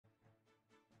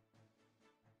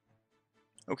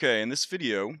Okay, in this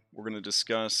video, we're going to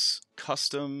discuss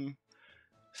custom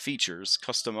features,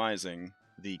 customizing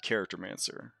the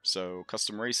Charactermancer. So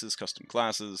custom races, custom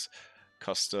classes,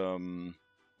 custom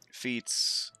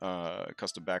feats,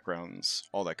 custom backgrounds,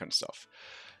 all that kind of stuff.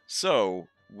 So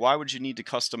why would you need to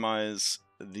customize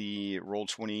the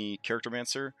Roll20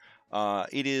 Charactermancer?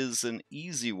 It is an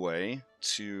easy way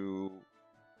to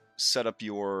set up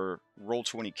your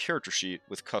Roll20 character sheet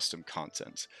with custom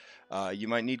content. You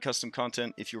might need custom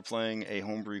content if you're playing a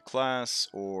homebrew class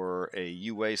or a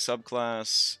UA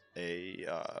subclass, a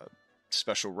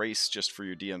special race just for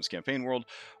your DM's campaign world,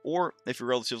 or if you're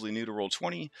relatively new to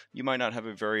Roll20, you might not have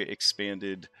a very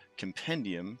expanded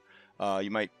compendium.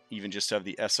 You might even just have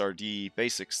the SRD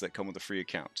basics that come with a free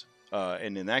account.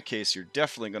 And in that case, you're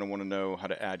definitely going to want to know how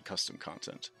to add custom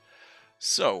content.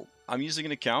 So, I'm using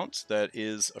an account that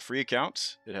is a free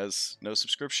account. It has no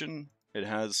subscription. It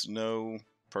has no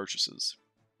purchases.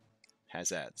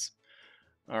 Has ads.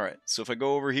 Alright, so if I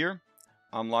go over here,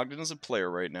 I'm logged in as a player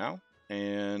right now,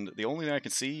 and the only thing I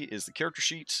can see is the character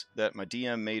sheet that my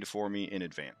DM made for me in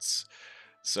advance.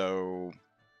 So,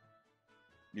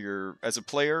 as a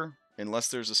player, unless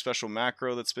there's a special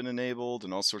macro that's been enabled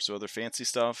and all sorts of other fancy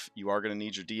stuff, you are going to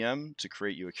need your DM to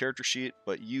create you a character sheet,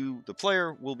 but you, the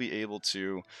player, will be able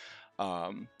to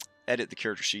edit the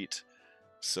character sheet.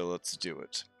 So let's do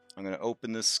it. I'm going to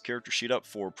open this character sheet up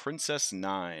for Princess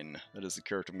 9. That is the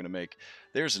character I'm going to make.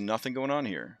 There's nothing going on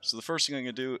here. So the first thing I'm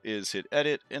going to do is hit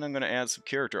edit, and I'm going to add some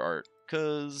character art,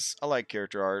 because I like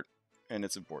character art, and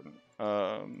it's important.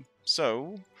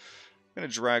 So I'm going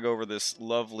to drag over this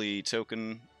lovely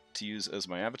token to use as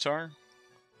my avatar.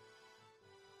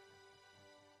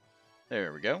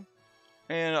 There we go.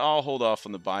 And I'll hold off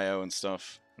on the bio and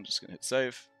stuff. I'm just going to hit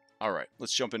save. Alright,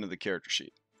 let's jump into the character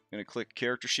sheet. I'm going to click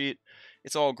character sheet.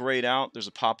 It's all grayed out. There's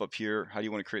a pop-up here. How do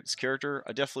you want to create this character?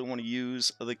 I definitely want to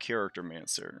use the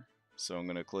Charactermancer. So I'm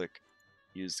going to click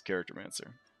use the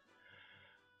Charactermancer.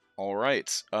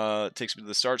 Alright, it takes me to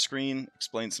the start screen,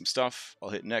 explains some stuff. I'll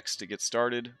hit next to get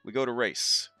started. We go to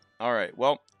race. Alright,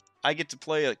 well, I get to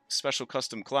play a special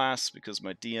custom class because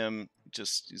my DM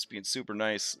just is being super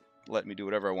nice, let me do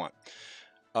whatever I want.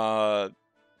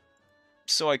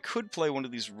 So I could play one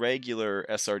of these regular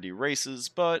SRD races,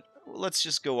 but let's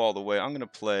just go all the way. I'm going to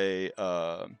play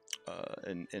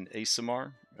an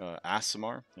Asimar,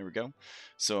 Asimar. There we go.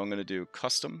 So I'm going to do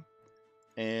custom,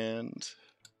 and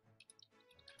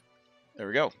there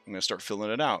we go. I'm going to start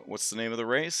filling it out. What's the name of the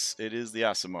race? It is the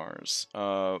Asimars.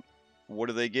 What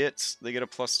do they get? They get a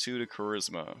 +2 to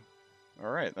charisma.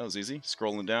 Alright, that was easy.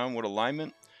 Scrolling down, what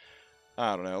alignment?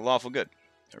 I don't know, lawful good.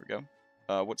 There we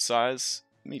go. What size?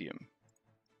 Medium.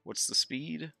 What's the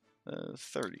speed?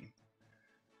 30.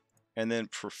 And then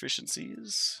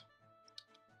proficiencies.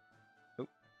 Oh,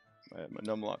 I had my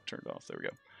numlock turned off. There we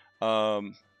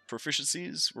go.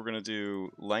 Proficiencies, we're going to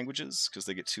do languages, because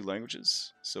they get 2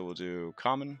 languages. So we'll do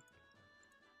common.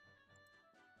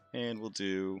 And we'll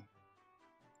do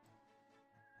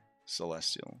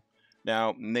celestial.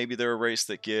 Now, maybe they're a race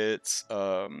that gets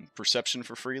perception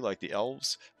for free, like the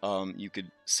elves. You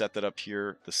could set that up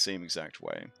here the same exact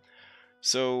way.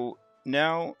 So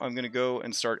now I'm going to go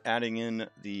and start adding in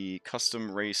the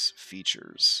custom race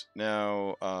features.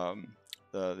 Now,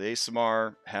 the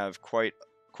Asimar have quite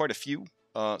a few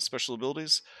special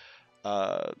abilities.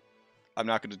 I'm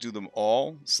not going to do them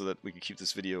all so that we can keep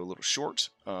this video a little short.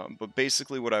 But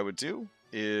basically what I would do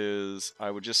is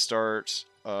I would just start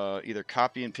either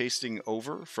copy and pasting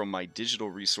over from my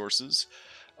digital resources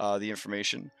the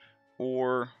information,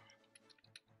 or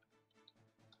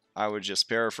I would just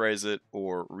paraphrase it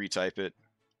or retype it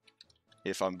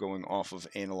if I'm going off of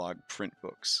analog print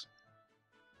books.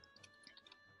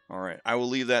 Alright, I will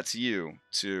leave that to you,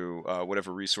 to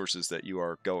whatever resources that you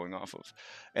are going off of.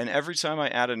 And every time I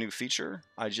add a new feature,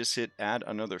 I just hit add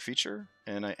another feature,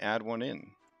 and I add one in.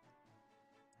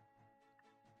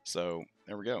 So,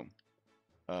 there we go.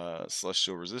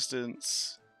 Celestial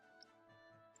resistance.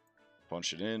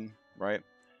 Punch it in, right?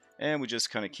 And we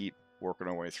just kind of keep working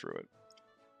our way through it.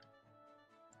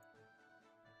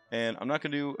 And I'm not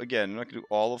going to do, again, I'm not going to do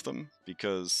all of them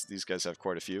because these guys have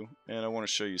quite a few. And I want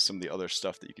to show you some of the other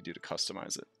stuff that you can do to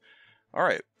customize it.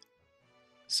 Alright,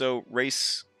 so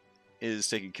race is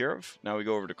taken care of. Now we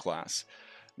go over to class.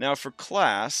 Now for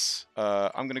class,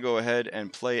 I'm going to go ahead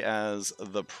and play as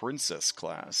the Princess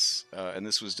class. And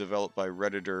this was developed by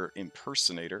Redditor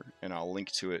Impersonator, and I'll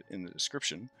link to it in the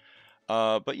description.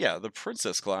 But yeah, the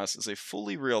Princess class is a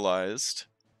fully realized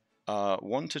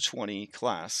 1 to 20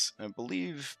 class. I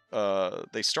believe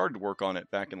they started work on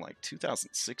it back in like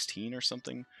 2016 or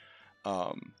something.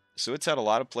 So it's had a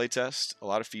lot of playtest, a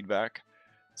lot of feedback.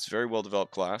 It's a very well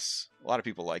developed class. A lot of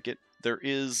people like it. There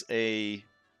is a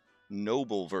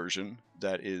noble version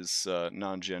that is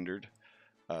non-gendered.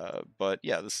 But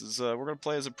yeah, this is we're going to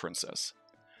play as a princess.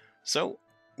 So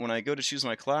when I go to choose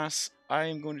my class, I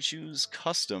am going to choose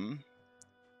custom,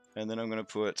 and then I'm going to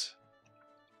put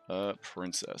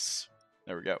princess.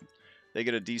 There we go. They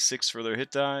get a d6 for their hit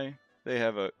die. They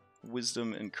have a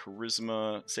wisdom and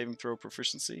charisma saving throw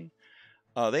proficiency.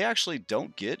 They actually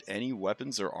don't get any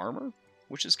weapons or armor,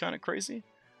 which is kind of crazy.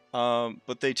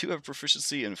 But they do have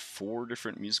proficiency in 4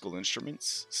 different musical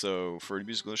instruments. So for a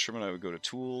musical instrument, I would go to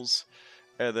tools,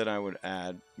 and then I would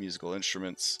add musical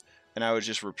instruments, and I would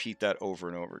just repeat that over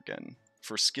and over again.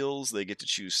 For skills, they get to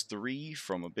choose 3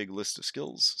 from a big list of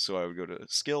skills. So I would go to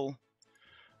skill,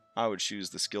 I would choose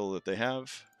the skill that they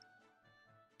have,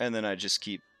 and then I just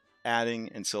keep adding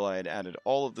until I had added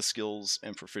all of the skills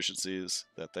and proficiencies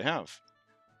that they have.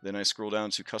 Then I scroll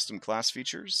down to custom class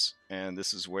features, and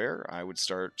this is where I would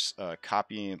start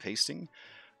copying and pasting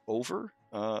over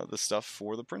the stuff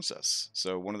for the princess.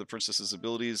 So one of the princess's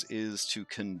abilities is to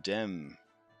condemn.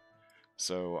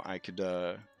 So I could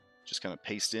just kind of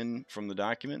paste in from the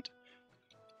document,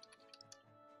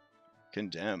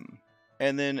 condemn.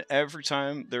 And then every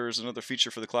time there is another feature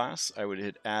for the class, I would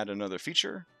hit add another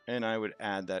feature, and I would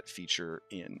add that feature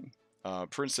in.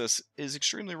 Princess is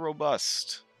extremely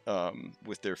robust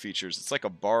with their features. It's like a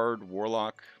bard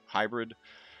warlock hybrid,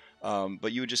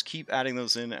 but you would just keep adding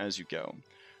those in as you go.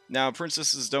 Now,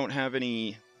 princesses don't have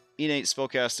any innate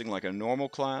spellcasting like a normal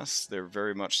class. They're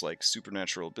very much like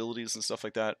supernatural abilities and stuff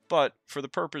like that. But for the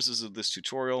purposes of this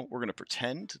tutorial, we're going to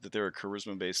pretend that they're a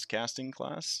charisma-based casting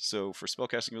class. So for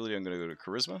spellcasting ability, I'm going to go to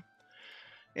charisma,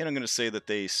 and I'm going to say that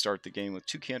they start the game with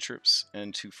 2 cantrips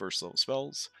and 2 first-level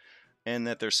spells, and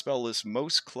that their spell list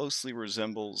most closely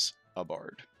resembles a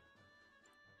bard.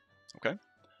 Okay.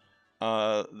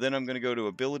 Then I'm going to go to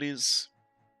abilities,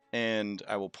 and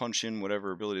I will punch in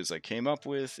whatever abilities I came up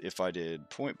with. If I did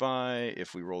point buy,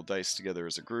 if we rolled dice together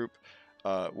as a group,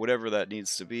 whatever that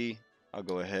needs to be, I'll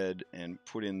go ahead and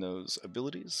put in those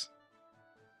abilities.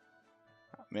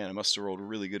 Man, I must have rolled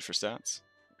really good for stats.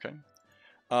 Okay.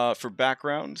 For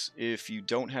background, if you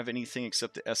don't have anything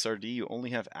except the SRD, you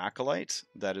only have Acolyte,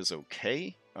 that is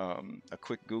okay. A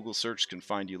quick Google search can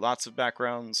find you lots of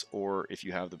backgrounds, or if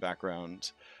you have the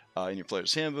background in your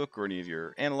player's handbook or any of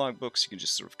your analog books, you can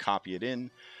just sort of copy it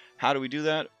in. How do we do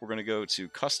that? We're going to go to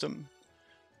custom,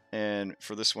 and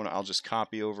for this one, I'll just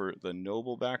copy over the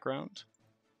noble background.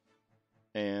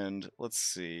 And let's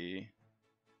see,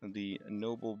 the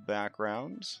noble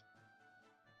background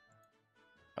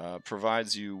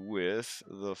provides you with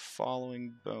the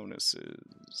following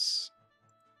bonuses.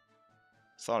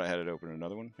 Thought I had it open in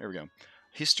another one. There we go.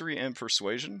 History and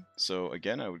persuasion. So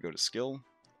again, I would go to skill.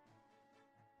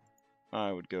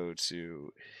 I would go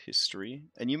to history.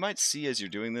 And you might see as you're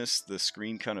doing this, the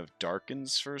screen kind of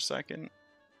darkens for a second,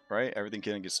 right? Everything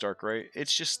kind of gets dark, right?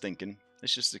 It's just thinking.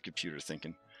 It's just the computer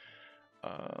thinking.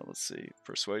 Let's see.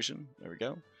 Persuasion. There we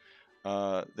go.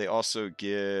 They also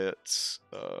get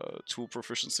tool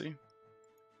proficiency,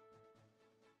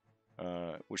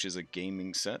 which is a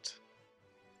gaming set.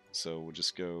 So we'll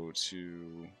just go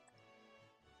to,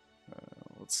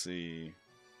 let's see,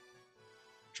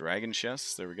 dragon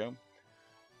chest. There we go.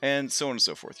 And so on and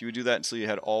so forth. You would do that until you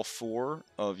had all 4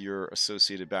 of your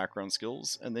associated background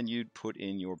skills, and then you'd put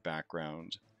in your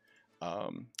background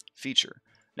feature.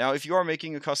 Now, if you are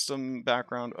making a custom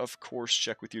background, of course,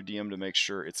 check with your DM to make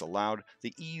sure it's allowed.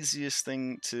 The easiest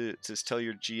thing to tell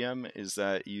your GM is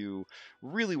that you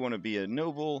really want to be a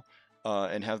noble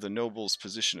and have the noble's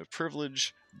position of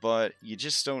privilege, but you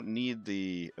just don't need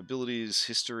the abilities,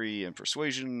 history, and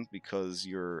persuasion because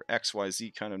you're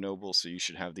XYZ kind of noble, so you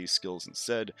should have these skills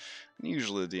instead. And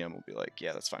usually the DM will be like,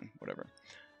 yeah, that's fine, whatever.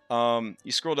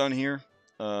 You scroll down here.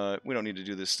 We don't need to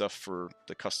do this stuff for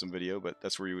the custom video, but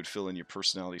that's where you would fill in your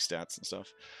personality stats and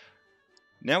stuff.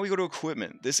 Now we go to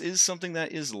equipment. This is something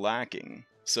that is lacking.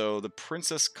 So the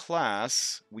princess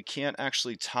class, we can't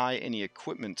actually tie any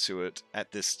equipment to it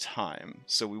at this time.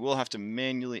 So we will have to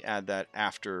manually add that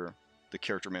after the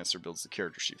Charactermancer builds the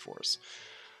character sheet for us.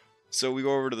 So we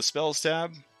go over to the spells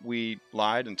tab. We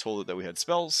lied and told it that we had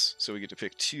spells, so we get to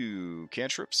pick 2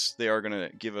 cantrips. They are going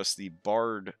to give us the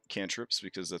bard cantrips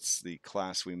because that's the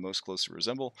class we most closely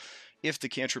resemble. If the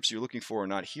cantrips you're looking for are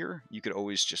not here, you could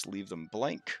always just leave them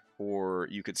blank, or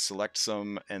you could select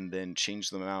some and then change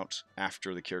them out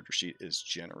after the character sheet is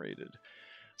generated.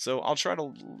 So I'll try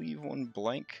to leave one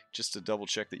blank just to double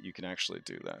check that you can actually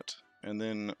do that. And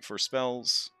then for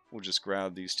spells, we'll just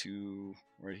grab these 2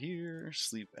 right here,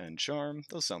 sleep and charm.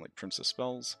 Those sound like princess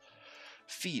spells.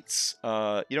 Feats.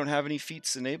 You don't have any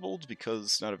feats enabled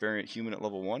because not a variant human at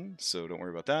level 1, so don't worry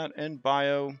about that. And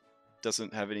bio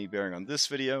doesn't have any bearing on this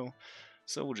video,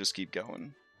 so we'll just keep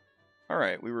going.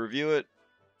 Alright, we review it.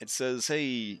 It says, hey,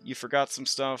 you forgot some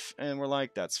stuff, and we're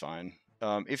like, that's fine.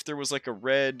 If there was like a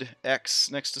red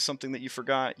X next to something that you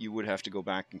forgot, you would have to go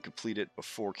back and complete it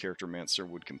before Charactermancer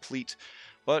would complete,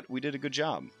 but we did a good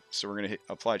job. So we're going to hit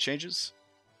apply changes,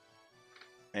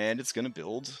 and it's going to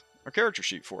build our character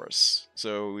sheet for us.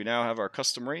 So we now have our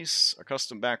custom race, our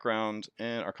custom background,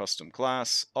 and our custom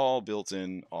class all built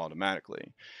in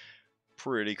automatically.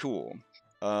 Pretty cool.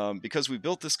 Because we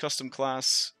built this custom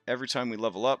class, every time we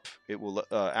level up, it will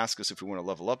ask us if we want to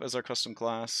level up as our custom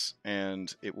class,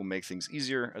 and it will make things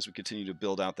easier as we continue to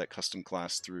build out that custom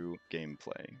class through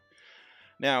gameplay.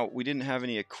 Now, we didn't have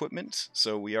any equipment,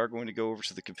 so we are going to go over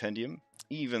to the Compendium.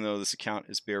 Even though this account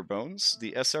is bare bones,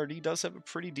 the SRD does have a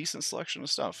pretty decent selection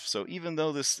of stuff. So even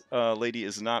though this lady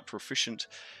is not proficient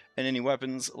in any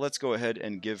weapons, let's go ahead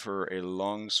and give her a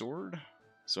longsword.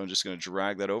 So I'm just going to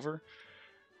drag that over.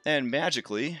 And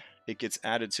magically, it gets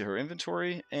added to her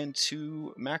inventory, and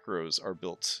 2 macros are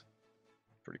built.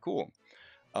 Pretty cool.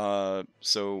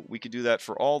 So we could do that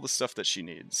for all the stuff that she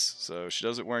needs. So she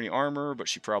doesn't wear any armor, but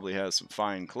she probably has some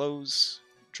fine clothes.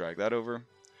 Drag that over.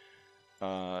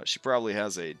 She probably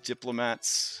has a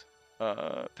diplomat's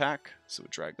pack, so we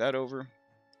drag that over.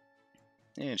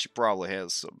 And she probably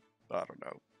has some, I don't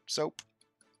know, soap.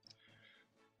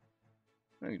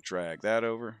 Let me drag that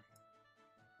over.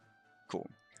 Cool.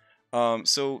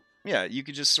 So yeah, you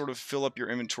could just sort of fill up your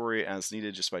inventory as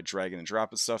needed just by dragging and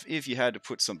dropping stuff. If you had to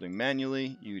put something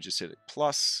manually, you just hit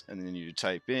plus, and then you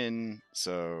type in,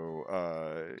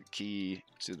 so key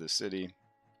to the city.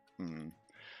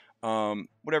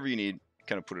 Whatever you need,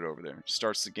 kind of put it over there.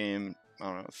 Starts the game, I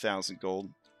don't know, 1,000 gold,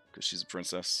 because she's a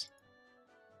princess.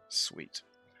 Sweet.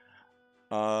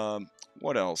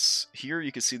 What else? Here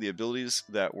you can see the abilities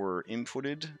that were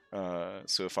inputted.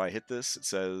 So if I hit this, it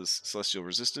says Celestial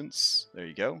Resistance. There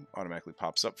you go. Automatically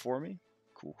pops up for me.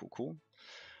 Cool, cool,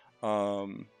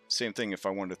 cool. Same thing, if I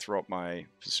wanted to throw up my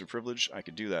Position of Privilege, I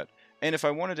could do that. And if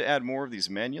I wanted to add more of these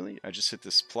manually, I just hit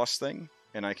this plus thing,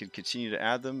 and I could continue to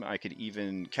add them. I could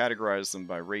even categorize them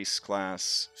by race,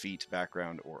 class, feat,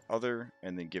 background, or other,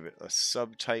 and then give it a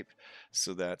subtype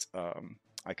so that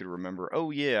I could remember, oh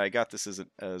yeah, I got this as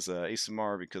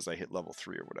ASMR because I hit level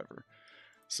 3 or whatever.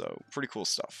 So pretty cool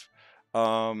stuff.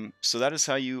 So that is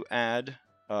how you add,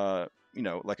 you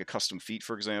know, like a custom feat,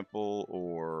 for example,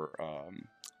 or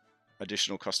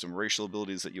additional custom racial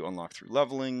abilities that you unlock through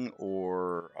leveling,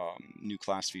 or new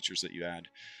class features that you add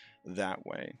that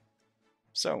way.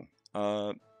 So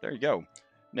there you go.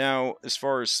 Now, as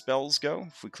far as spells go,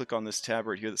 if we click on this tab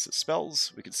right here that says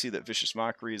spells, we can see that Vicious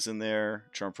Mockery is in there,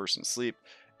 Charm Person Sleep,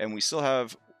 and we still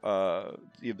have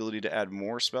the ability to add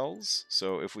more spells.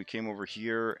 So if we came over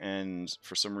here and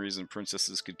for some reason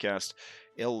princesses could cast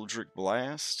Eldritch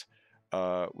Blast,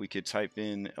 we could type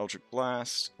in Eldritch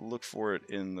Blast, look for it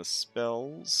in the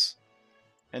spells,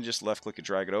 and just left click and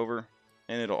drag it over,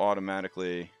 and it'll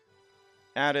automatically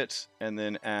add it, and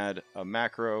then add a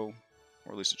macro.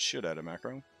 Or at least it should add a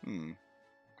macro.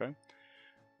 Okay.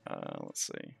 Let's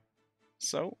see.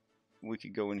 So we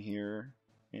could go in here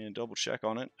and double check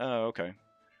on it. Oh, okay.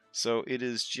 So it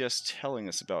is just telling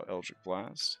us about Eldritch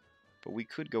Blast, but we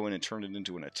could go in and turn it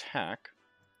into an attack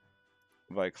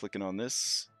by clicking on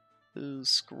this,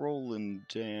 scrolling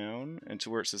down, and to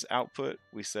where it says output,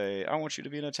 we say, I want you to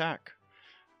be an attack.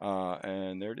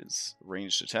 And there it is,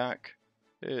 ranged attack.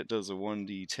 It does a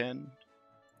 1d10.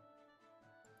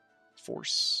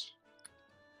 Force.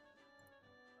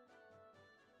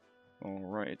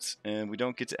 Alright, and we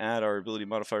don't get to add our ability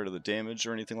modifier to the damage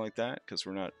or anything like that, because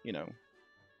we're not, you know,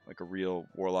 like a real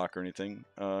warlock or anything.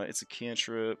 It's a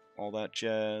cantrip, all that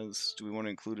jazz. Do we want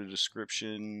to include a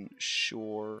description?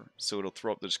 Sure. So it'll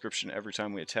throw up the description every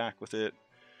time we attack with it.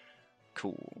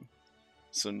 Cool.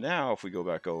 So now if we go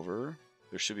back over,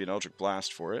 there should be an Eldritch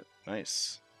Blast for it.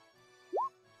 Nice.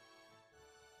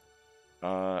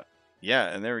 Yeah,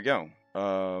 and there we go.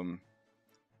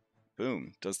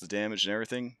 Boom. Does the damage and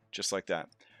everything, just like that.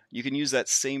 You can use that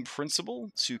same principle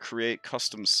to create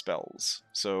custom spells.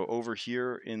 So over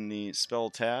here in the spell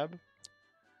tab,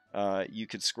 you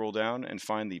could scroll down and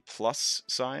find the plus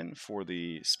sign for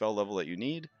the spell level that you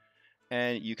need,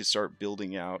 and you could start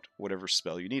building out whatever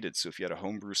spell you needed. So if you had a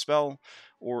homebrew spell,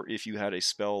 or if you had a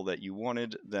spell that you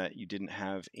wanted that you didn't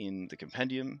have in the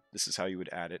compendium, this is how you would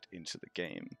add it into the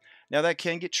game. Now that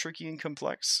can get tricky and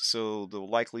complex, so there will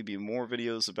likely be more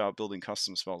videos about building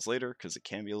custom spells later, because it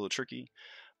can be a little tricky.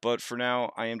 But for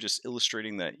now, I am just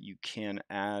illustrating that you can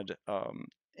add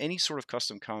any sort of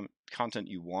custom content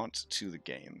you want to the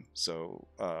game. So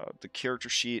the character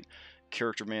sheet,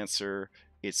 Charactermancer,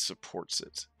 it supports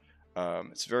it.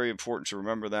 It's very important to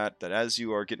remember that as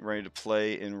you are getting ready to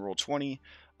play in Roll20,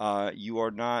 you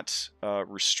are not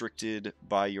restricted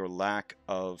by your lack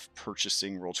of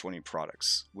purchasing Roll20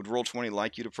 products. Would Roll20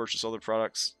 like you to purchase other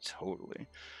products? Totally.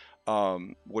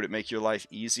 Would it make your life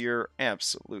easier?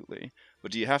 Absolutely.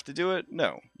 But do you have to do it?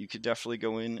 No. You could definitely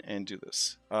go in and do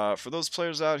this. For those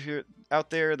players out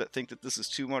there that think that this is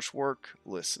too much work,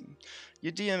 listen.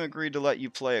 Your DM agreed to let you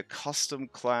play a custom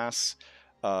class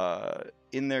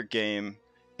in their game,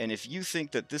 and if you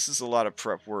think that this is a lot of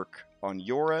prep work on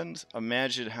your end,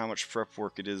 imagine how much prep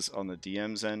work it is on the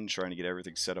DM's end, trying to get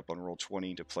everything set up on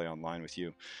Roll20 to play online with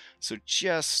you. So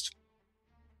just,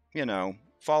 you know,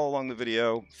 follow along the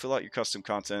video, fill out your custom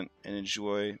content, and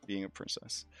enjoy being a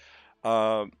princess.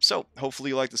 So,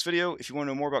 hopefully you like this video. If you want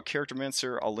to know more about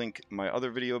Charactermancer, I'll link my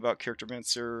other video about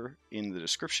Charactermancer in the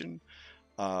description.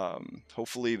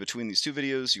 Hopefully between these two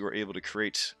videos you are able to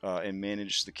create and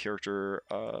manage the character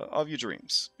of your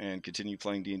dreams and continue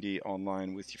playing D&D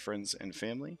online with your friends and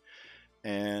family.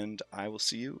 And I will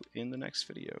see you in the next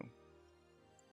video.